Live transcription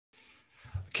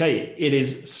Okay, it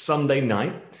is Sunday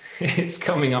night. It's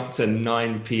coming up to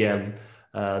 9 p.m.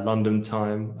 London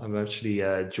time. I'm actually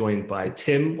joined by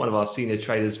Tim, one of our senior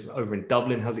traders over in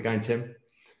Dublin. How's it going, Tim?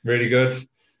 Really good.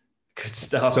 Good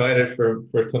stuff. Excited for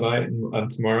tonight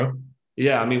and tomorrow.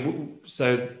 Yeah, I mean,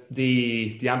 so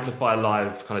the Amplifier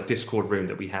Live kind of Discord room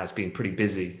that we have has been pretty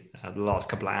busy the last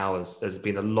couple of hours. There's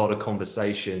been a lot of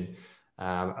conversation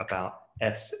about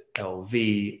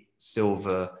SLV,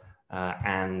 silver,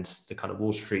 and the kind of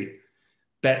Wall Street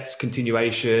bets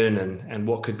continuation and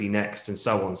what could be next and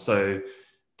so on. So,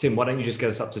 Tim, why don't you just get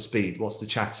us up to speed? What's the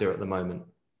chatter at the moment?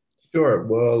 Sure.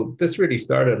 Well, this really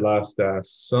started last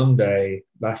Saturday,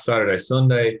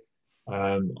 Sunday.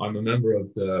 I'm a member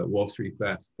of the Wall Street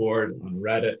Bets board on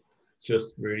Reddit,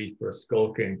 just really for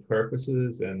skulking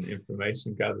purposes and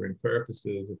information gathering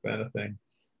purposes, if anything.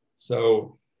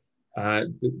 So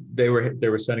they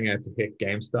were setting out to hit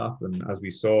GameStop, and as we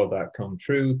saw that come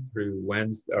through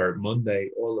Wednesday or Monday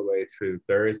all the way through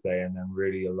Thursday, and then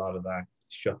really a lot of that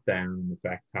shutdown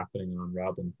effect happening on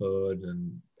Robinhood,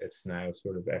 and it's now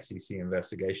sort of SEC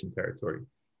investigation territory.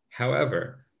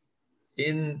 However,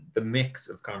 in the mix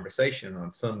of conversation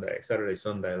on Saturday,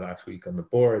 Sunday last week on the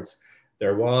boards,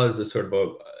 there was a sort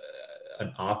of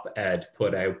an op-ed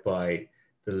put out by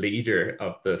the leader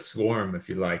of the swarm, if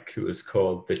you like, who is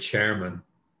called the chairman.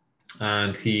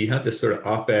 And he had this sort of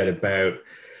op-ed about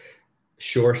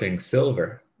shorting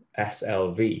silver,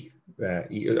 SLV,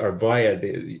 or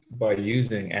by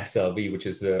using SLV, which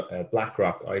is the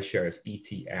BlackRock iShares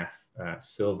ETF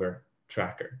silver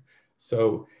tracker.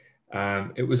 So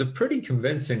it was a pretty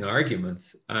convincing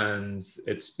argument, and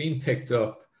it's been picked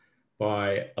up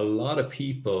by a lot of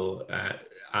people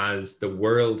as the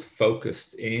world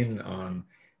focused in on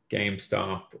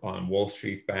GameStop, on Wall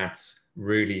Street bets,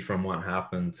 really from what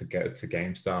happened to get to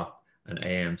GameStop and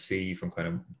AMC from kind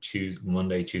of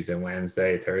Monday, Tuesday,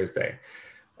 Wednesday, Thursday.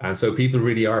 And so people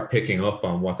really are picking up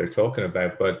on what they're talking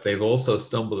about, but they've also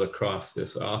stumbled across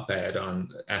this op-ed on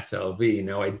SLV.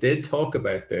 Now, I did talk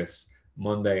about this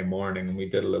Monday morning, and we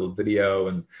did a little video,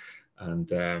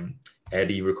 and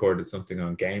Eddie recorded something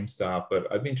on GameStop, but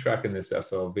I've been tracking this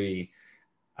SLV.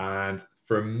 And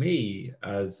for me,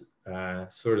 as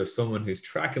sort of someone who's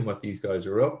tracking what these guys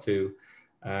are up to,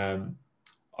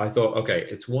 I thought, okay,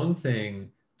 it's one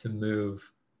thing to move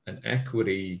an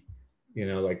equity,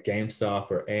 like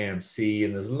GameStop or AMC,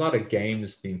 and there's a lot of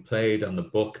games being played on the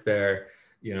book there.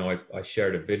 I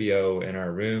shared a video in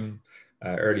our room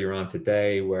earlier on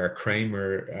today where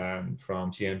Kramer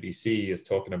from GNBC is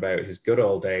talking about his good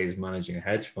old days managing a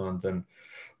hedge fund and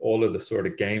all of the sort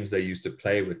of games they used to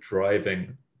play with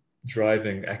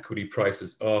driving equity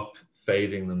prices up,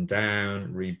 fading them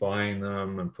down, rebuying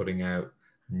them, and putting out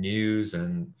news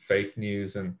and fake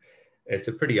news. And it's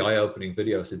a pretty eye-opening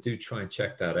video, so do try and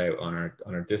check that out on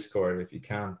our Discord if you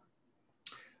can.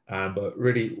 But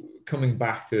really, coming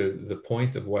back to the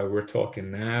point of why we're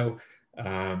talking now,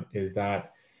 is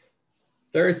that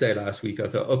Thursday last week, I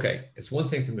thought, okay, it's one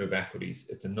thing to move equities.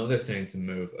 It's another thing to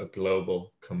move a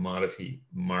global commodity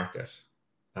market.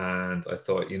 And I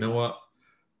thought, you know what?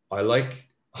 I like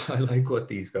what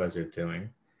these guys are doing.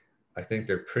 I think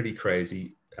they're pretty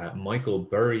crazy. Michael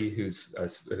Burry, who's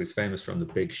famous from The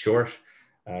Big Short,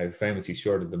 who famously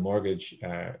shorted the mortgage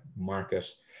market.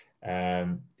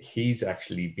 He's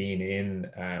actually been in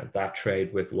that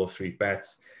trade with Wall Street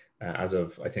Bets as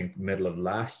of, I think, middle of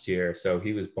last year. So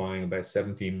he was buying about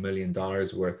 $17 million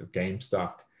worth of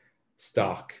GameStop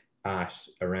stock at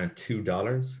around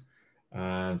 $2.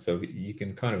 And so you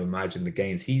can kind of imagine the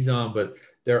gains he's on, but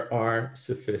there are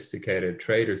sophisticated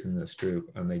traders in this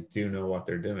group, and they do know what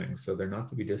they're doing. So they're not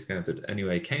to be discounted.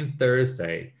 Anyway, came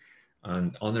Thursday,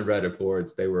 and on the Reddit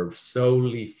boards, they were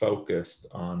solely focused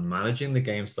on managing the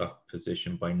GameStop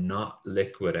position by not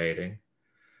liquidating,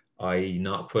 i.e.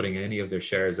 not putting any of their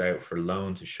shares out for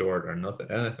loan to short or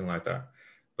anything like that.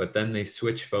 But then they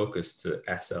switched focus to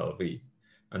SLV,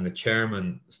 and the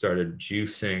chairman started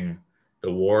juicing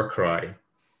the war cry,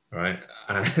 right?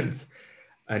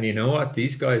 And you know what?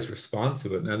 These guys respond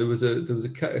to it. Now there was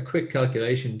a quick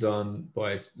calculation done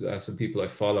by some people I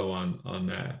follow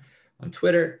on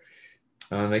Twitter,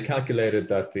 and they calculated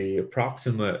that the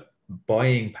approximate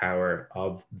buying power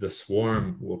of the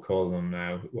swarm, we'll call them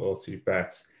now, Wall Street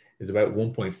Bets, is about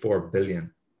 1.4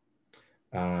 billion.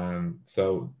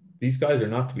 So these guys are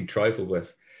not to be trifled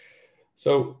with.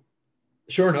 So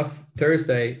sure enough,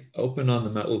 Thursday, open on the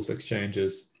metals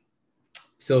exchanges,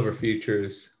 silver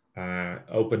futures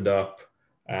opened up,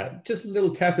 just a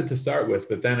little tepid to start with,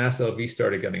 but then SLV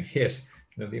started getting hit.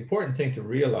 Now, the important thing to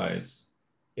realize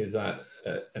is that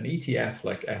an ETF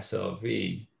like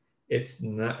SLV its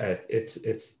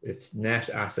net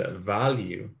asset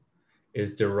value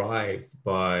is derived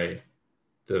by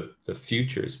the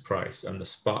futures price and the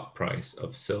spot price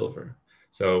of silver.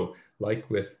 So like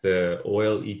with the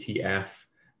oil ETF,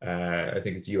 I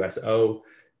think it's USO,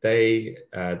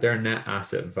 their net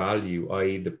asset value,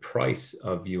 i.e. the price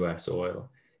of US oil,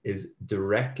 is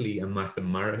directly and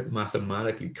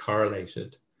mathematically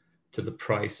correlated to the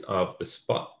price of the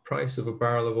spot price of a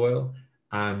barrel of oil,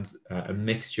 and a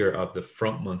mixture of the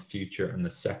front month future and the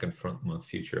second front month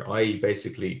future, i.e.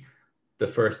 basically the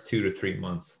first 2 to 3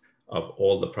 months of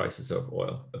all the prices of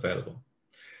oil available.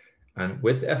 And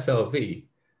with SLV,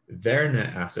 their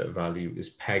net asset value is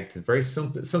pegged to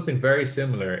something very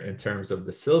similar in terms of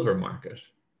the silver market.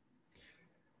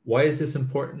 Why is this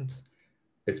important?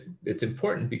 It's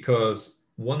important because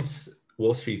once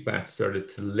Wall Street Bets started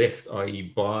to lift,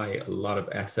 i.e. buy a lot of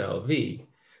SLV,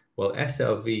 well,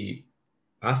 SLV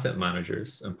asset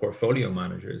managers and portfolio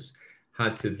managers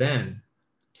had to then,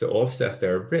 to offset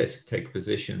their risk, take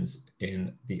positions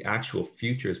in the actual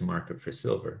futures market for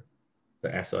silver,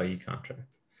 the SIE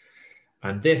contract.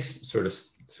 And this sort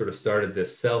of started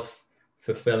this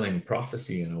self-fulfilling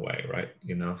prophecy in a way, right?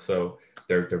 You know, so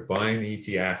they're buying the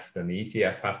ETF, then the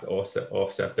ETF have to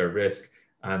offset their risk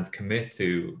and commit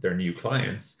to their new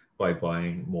clients by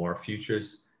buying more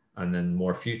futures, and then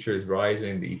more futures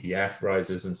rising, the ETF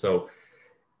rises. And so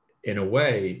in a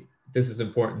way, this is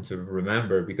important to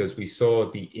remember, because we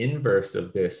saw the inverse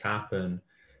of this happen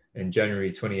in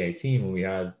January 2018 when we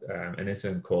had an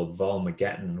incident called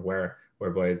Volmageddon,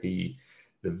 whereby the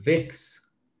VIX,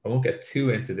 I won't get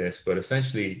too into this, but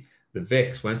essentially the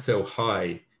VIX went so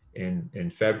high in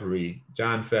Feb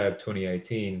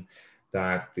 2018,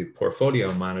 that the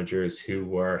portfolio managers who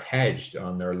were hedged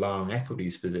on their long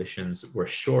equities positions were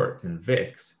short in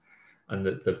VIX. And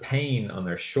the pain on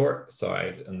their short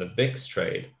side and the VIX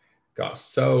trade got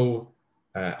so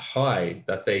high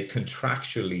that they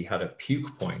contractually had a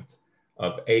puke point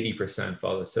of 80%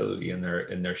 volatility in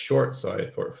their short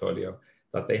side portfolio,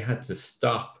 that they had to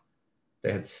stop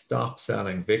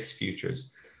selling VIX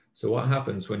futures. So what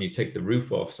happens when you take the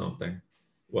roof off something?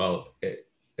 Well,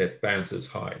 it bounces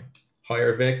high.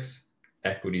 Higher VIX,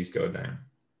 equities go down.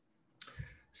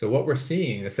 So what we're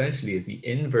seeing essentially is the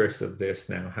inverse of this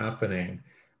now happening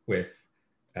with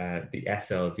the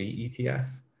SLV ETF.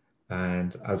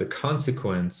 And as a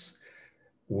consequence,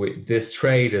 this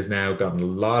trade has now gotten a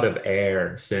lot of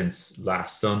air since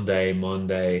last Sunday,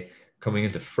 Monday. Coming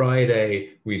into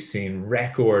Friday, we've seen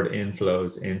record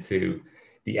inflows into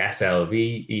the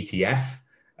SLV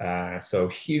ETF. So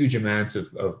huge amounts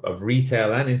of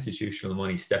retail and institutional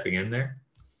money stepping in there.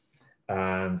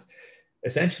 And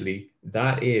essentially,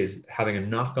 that is having a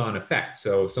knock-on effect.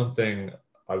 So something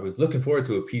I was looking forward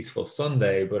to, a peaceful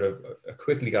Sunday, but I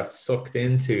quickly got sucked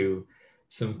into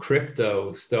some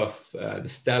crypto stuff. The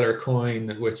Stellar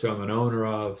coin, which I'm an owner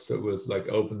of, so it was like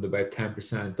opened about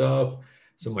 10% up.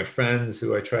 So my friends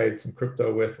who I traded some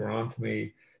crypto with were on to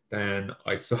me. Then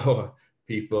I saw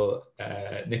people,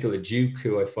 Nicola Duke,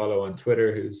 who I follow on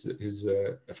Twitter, who's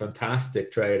a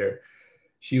fantastic trader.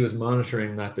 She was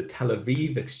monitoring that the Tel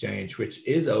Aviv exchange, which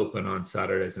is open on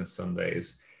Saturdays and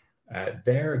Sundays,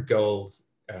 their gold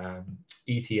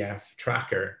ETF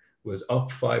tracker was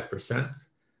up 5%.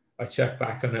 I checked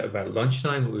back on it about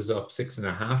lunchtime; it was up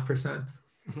 6.5%.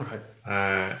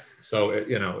 Right.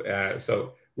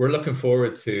 So we're looking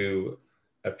forward to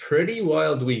a pretty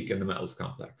wild week in the metals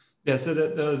complex. Yeah. So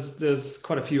there's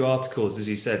quite a few articles, as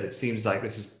you said. It seems like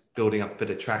this is building up a bit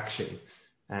of traction.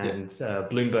 And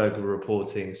Bloomberg are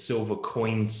reporting silver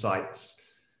coin sites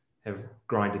have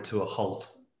grinded to a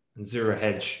halt. And Zero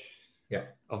Hedge,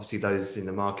 obviously those in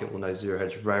the market will know Zero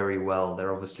Hedge very well.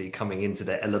 They're obviously coming into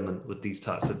their element with these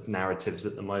types of narratives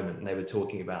at the moment. And they were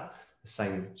talking about the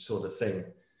same sort of thing.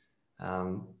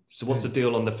 So what's the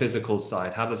deal on the physical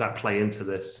side? How does that play into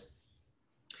this?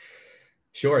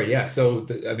 Sure, yeah. So,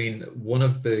 one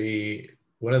of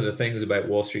the things about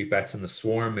Wall Street Bets and the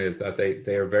Swarm is that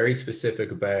they are very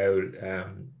specific about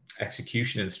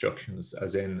execution instructions,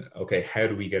 as in, okay, how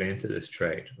do we get into this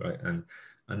trade, right?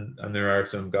 And there are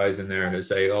some guys in there who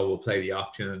say, oh, we'll play the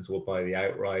options, we'll buy the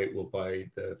outright, we'll buy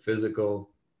the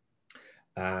physical.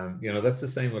 That's the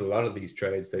same with a lot of these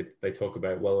trades. They talk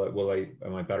about, well,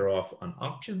 am I better off on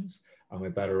options? Am I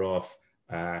better off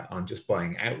on just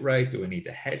buying outright? Do I need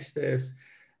to hedge this?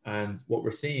 And what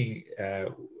we're seeing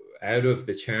out of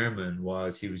the chairman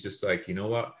was, he was just like, you know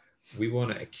what, we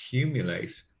want to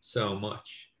accumulate so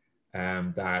much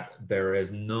that there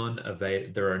is no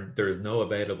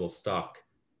available stock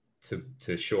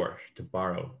to short, to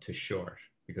borrow, to short.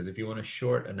 Because if you want to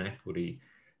short an equity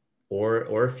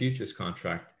or a futures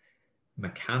contract,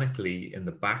 mechanically in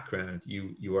the background,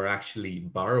 you are actually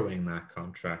borrowing that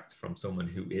contract from someone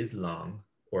who is long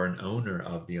or an owner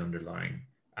of the underlying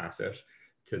asset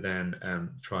to then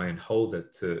try and hold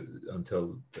it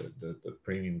until the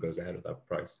premium goes ahead of that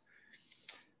price.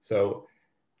 So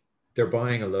they're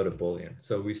buying a lot of bullion.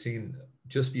 So we've seen,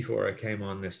 just before I came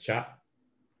on this chat,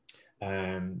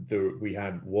 we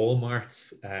had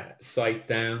Walmart's site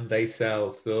down. They sell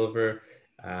silver.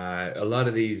 A lot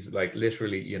of these, like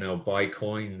literally, you know, buy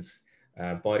coins,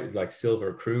 buy like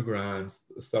silver Krugrands,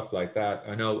 stuff like that.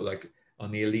 I know, like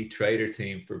on the Elite Trader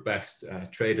team for best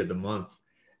trade of the month,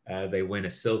 they win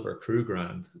a silver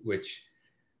Krugrand, which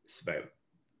is about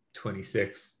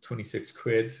 26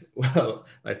 quid. Well,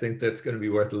 I think that's going to be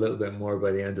worth a little bit more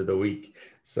by the end of the week.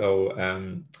 So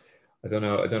I don't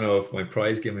know if my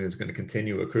prize giving is going to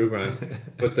continue at Krugerrand.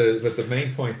 but the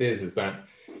main point is that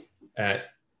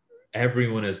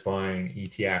everyone is buying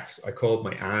ETFs. I called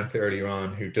my aunt earlier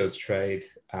on, who does trade.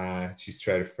 She's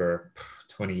traded for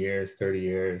 20 years, 30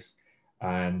 years.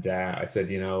 And I said,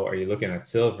 you know, are you looking at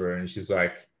silver? And she's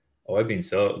like, oh, I've been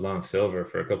long silver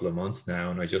for a couple of months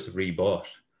now, and I just rebought.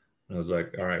 And I was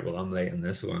like, all right, well, I'm late in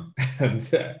this one.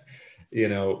 And, you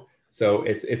know, so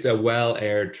it's a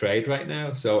well-aired trade right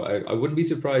now. So I wouldn't be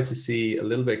surprised to see a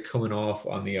little bit coming off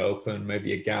on the open,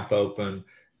 maybe a gap open,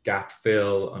 gap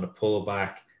fill on a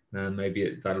pullback. And then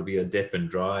maybe that'll be a dip and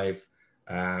drive.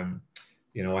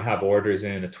 You know, I have orders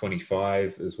in at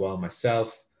 25 as well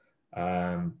myself.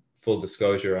 Full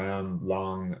disclosure, I am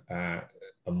long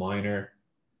a miner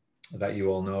that you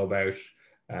all know about.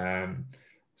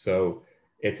 So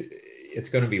it's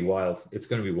going to be wild. It's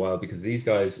going to be wild because these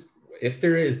guys, if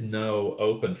there is no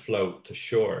open float to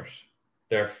short,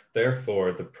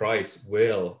 therefore the price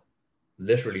will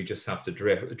literally just have to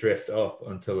drift up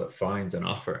until it finds an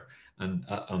offer. And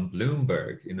on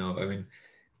Bloomberg, you know, I mean,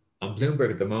 on Bloomberg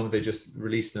at the moment, they just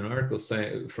released an article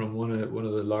saying from one of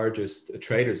the largest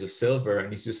traders of silver,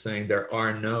 and he's just saying there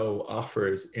are no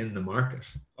offers in the market,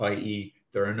 i.e.,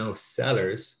 there are no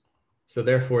sellers, so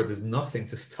therefore there's nothing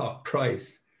to stop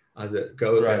price as it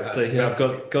goes. Right. So yeah, I've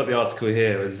got the article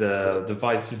here. It was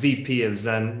the VP of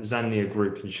Zania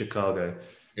Group in Chicago.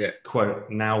 Yeah.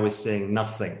 Quote: "Now we're seeing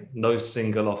nothing, no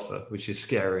single offer, which is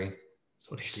scary."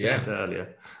 That's what he said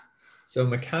earlier. So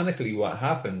mechanically, what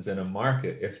happens in a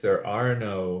market if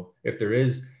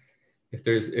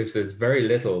there's very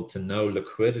little to no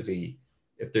liquidity,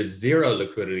 if there's zero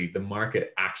liquidity, the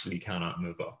market actually cannot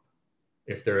move up.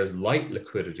 If there is light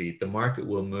liquidity, the market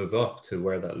will move up to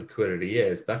where that liquidity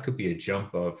is. That could be a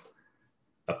jump of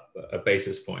a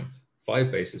basis point, 5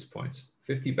 basis points,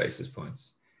 50 basis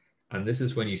points. And this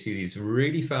is when you see these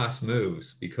really fast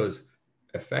moves, because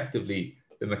effectively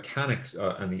the mechanics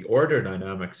and the order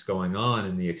dynamics going on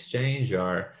in the exchange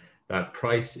are that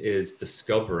price is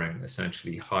discovering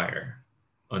essentially higher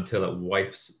until it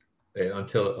wipes,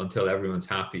 until everyone's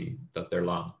happy that they're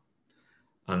long.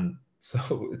 And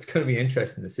so it's going to be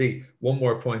interesting to see. One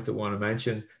more point I want to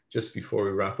mention just before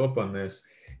we wrap up on this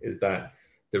is that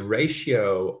the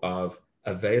ratio of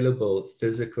available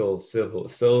physical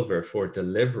silver for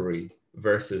delivery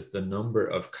versus the number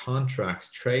of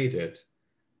contracts traded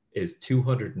is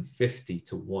 250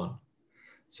 to 1.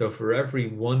 So for every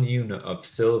 1 unit of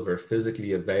silver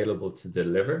physically available to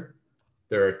deliver,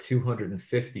 there are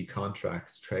 250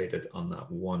 contracts traded on that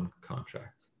one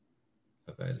contract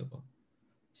available.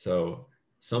 So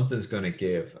something's going to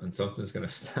give and something's going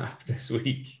to snap this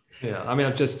week. Yeah, I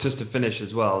mean, just to finish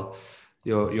as well,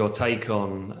 your take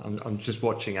on, I'm just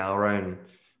watching our own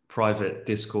private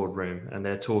Discord room, and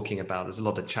they're talking about, there's a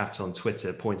lot of chat on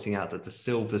Twitter pointing out that the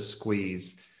silver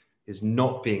squeeze is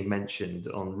not being mentioned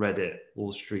on Reddit,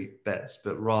 Wall Street Bets,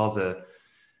 but rather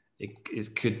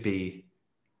it could be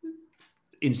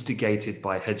instigated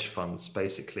by hedge funds,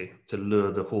 basically, to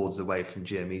lure the hordes away from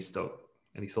GME stock.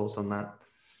 Any thoughts on that?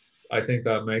 I think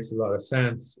that makes a lot of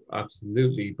sense,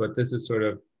 absolutely. But this is sort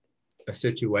of a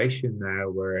situation now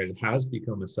where it has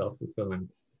become a self-fulfilling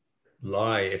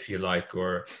lie, if you like,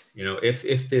 or, you know,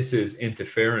 if this is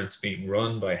interference being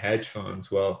run by hedge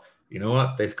funds, well, you know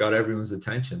what, they've got everyone's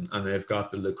attention and they've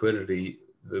got the liquidity.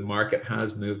 The market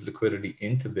has moved liquidity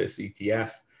into this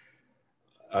ETF.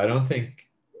 I don't think,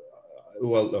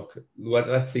 well, look,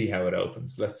 let's see how it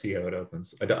opens. Let's see how it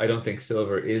opens. I don't think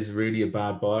silver is really a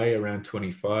bad buy around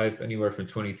 25, anywhere from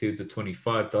 22 to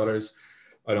 $25.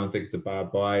 I don't think it's a bad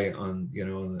buy on, you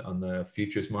know, on the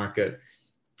futures market.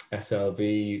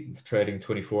 SLV trading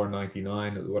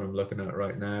 24.99 is what I'm looking at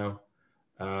right now.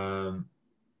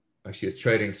 Actually, it's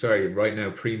trading, sorry, right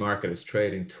now pre-market is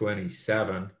trading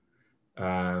 27.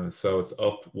 So it's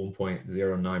up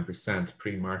 1.09%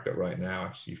 pre-market right now,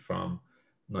 actually, from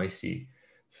nicely.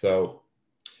 So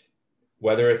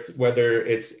whether it's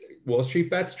Wall Street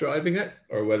bets driving it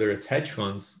or whether it's hedge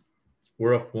funds,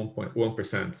 we're up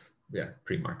 1.1%. Yeah,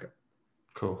 pre-market.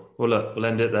 Cool. Well, look, we'll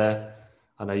end it there.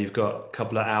 I know you've got a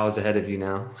couple of hours ahead of you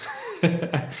now.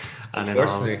 And then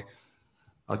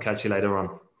I'll catch you later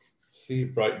on. See you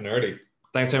bright and early.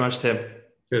 Thanks very much, Tim.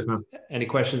 Cheers, man. Any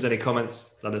questions, any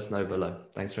comments, let us know below.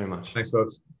 Thanks very much. Thanks,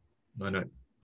 folks. Bye now.